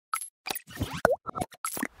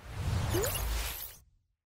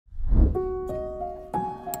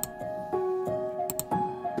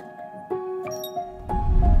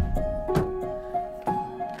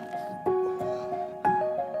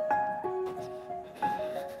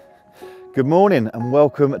Good morning and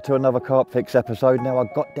welcome to another CarpFix episode. Now, I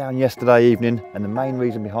got down yesterday evening and the main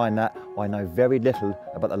reason behind that, I know very little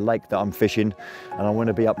about the lake that I'm fishing and I want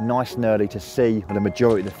to be up nice and early to see where the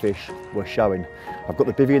majority of the fish were showing. I've got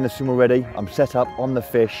the bivvy in the swim already, I'm set up on the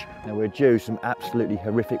fish. Now we're due some absolutely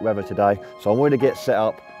horrific weather today, so I want to get set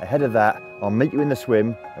up. Ahead of that, I'll meet you in the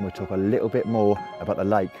swim and we'll talk a little bit more about the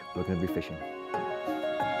lake we're going to be fishing.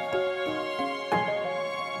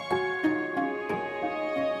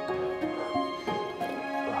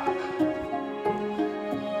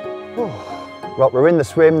 Right, we're in the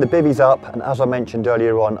swim, the bivvy's up, and as I mentioned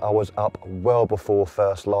earlier on, I was up well before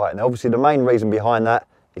first light. And obviously the main reason behind that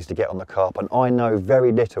is to get on the carp, and I know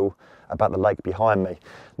very little about the lake behind me.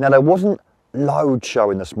 Now, there wasn't loads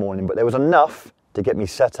showing this morning, but there was enough to get me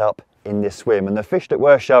set up in this swim, and the fish that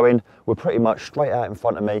were showing were pretty much straight out in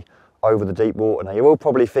front of me over the deep water. Now, you're all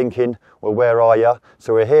probably thinking, well, where are you?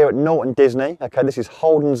 So we're here at Norton Disney. Okay, this is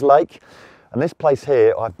Holden's lake. And this place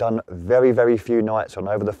here, I've done very, very few nights on.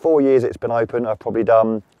 Over the 4 years it's been open, I've probably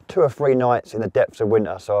done 2 or 3 nights in the depths of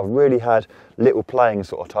winter. So I've really had little playing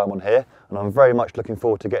sort of time on here. And I'm very much looking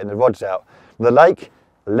forward to getting the rods out. The lake,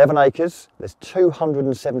 11 acres, there's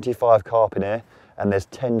 275 carp in here, and there's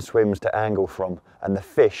 10 swims to angle from. And the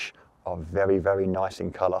fish are very, very nice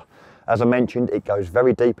in colour. As I mentioned, it goes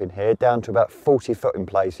very deep in here, down to about 40 foot in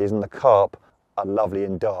places, and the carp are lovely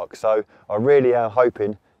and dark. So I really am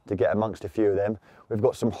hoping to get amongst a few of them. We've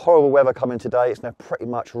got some horrible weather coming today. It's going to pretty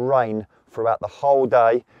much rain throughout the whole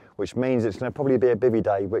day, which means it's going to probably be a bivvy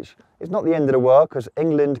day, which is not the end of the world because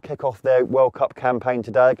England kick off their World Cup campaign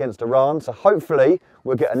today against Iran. So hopefully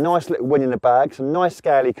we'll get a nice little win in the bag, some nice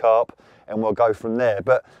scaly carp, and we'll go from there.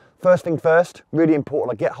 But first thing first, really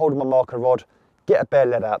important, I get hold of my marker rod, get a bare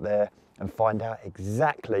lead out there and find out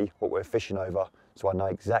exactly what we're fishing over so I know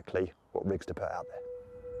exactly what rigs to put out there.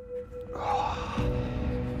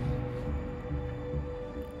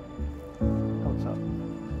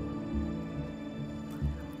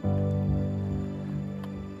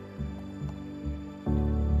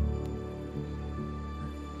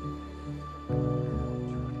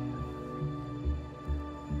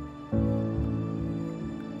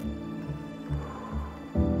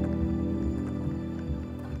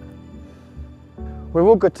 We're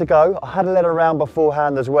all good to go. I had a lead around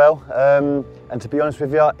beforehand as well, and to be honest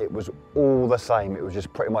with you, it was all the same. It was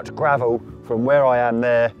just pretty much gravel from where I am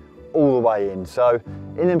there all the way in. So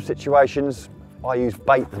in them situations, I use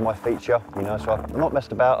bait as my feature, you know, so I've not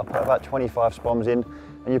messed about. I put about 25 spoms in,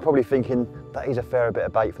 and you're probably thinking that is a fair bit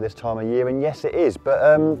of bait for this time of year, and yes it is,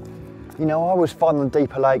 but you know, I always find on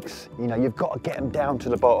deeper lakes, you know, you've got to get them down to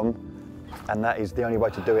the bottom, and that is the only way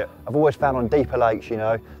to do it. I've always found on deeper lakes, you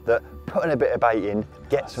know, that putting a bit of bait in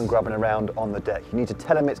gets them grubbing around on the deck. You need to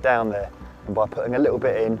tell them it's down there, and by putting a little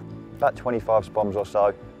bit in, about 25 spoms or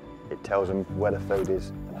so, it tells them where the food is,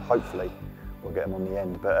 and hopefully we'll get them on the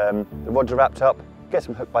end. But the rods are wrapped up, get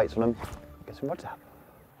some hook baits on them, get some rods out.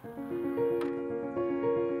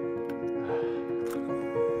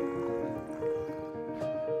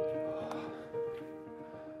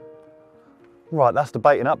 Right, that's the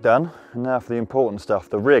baiting up done, and now for the important stuff,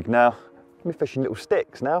 the rig. Now, I'm fishing little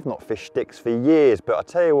sticks. Now, I've not fished sticks for years, but I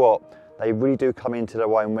tell you what, they really do come into their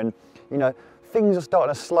own when, you know, things are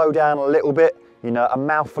starting to slow down a little bit. You know, a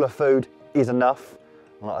mouthful of food is enough.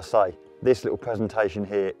 And like I say, this little presentation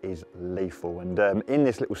here is lethal, and in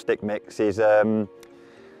this little stick mix is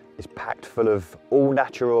packed full of all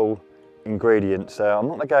natural ingredients. So I'm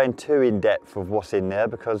not going to go in too in depth of what's in there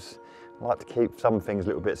because I like to keep some things a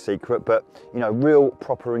little bit secret, but you know, real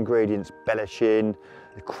proper ingredients, bellochin,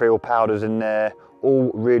 the krill powders in there,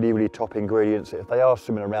 all really, really top ingredients. If they are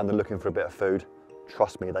swimming around and looking for a bit of food,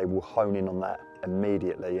 trust me, they will hone in on that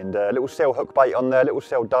immediately. And a little sail hook bait on there, little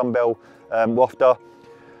sail dumbbell wafter.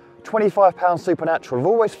 25 pound supernatural. I've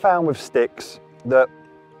always found with sticks that,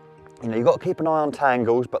 you know, you've got to keep an eye on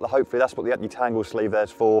tangles, but hopefully that's what the anti-tangle sleeve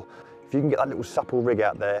there's for. If you can get that little supple rig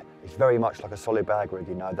out there, it's very much like a solid bag rig,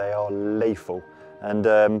 you know, they are lethal. And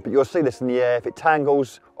but you'll see this in the air. If it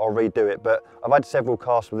tangles, I'll redo it. But I've had several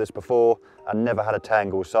casts with this before and never had a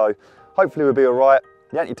tangle. So hopefully we'll be all right.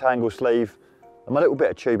 The anti-tangle sleeve and my little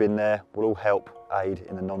bit of tube in there will all help aid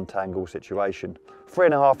in the non-tangle situation.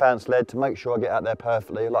 3.5 ounce lead to make sure I get out there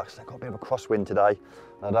perfectly. Like I said, I've got a bit of a crosswind today,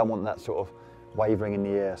 and I don't want that sort of wavering in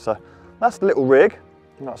the air. So that's the little rig.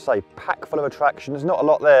 Like I say, packed full of attraction. There's not a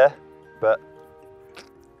lot there, but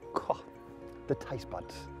God, the taste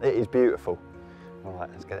buds, it is beautiful. All right,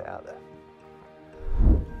 let's get it out there.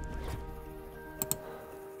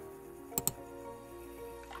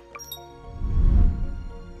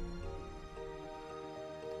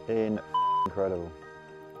 Incredible.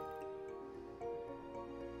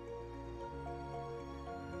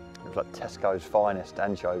 It's like Tesco's finest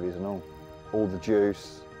anchovies and all the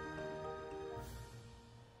juice.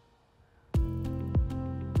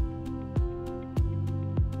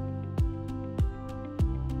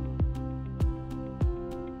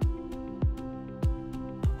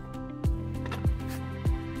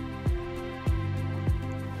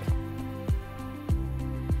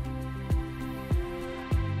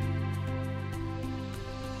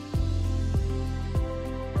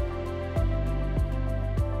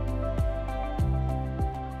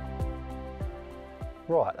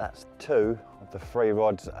 Right, that's 2 of the 3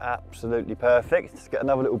 rods absolutely perfect. Let's get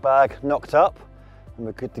another little bag knocked up and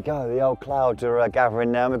we're good to go. The old clouds are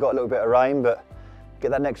gathering now. We've got a little bit of rain, but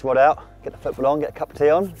get that next rod out, get the football on, get a cup of tea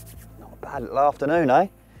on. Not a bad little afternoon, eh?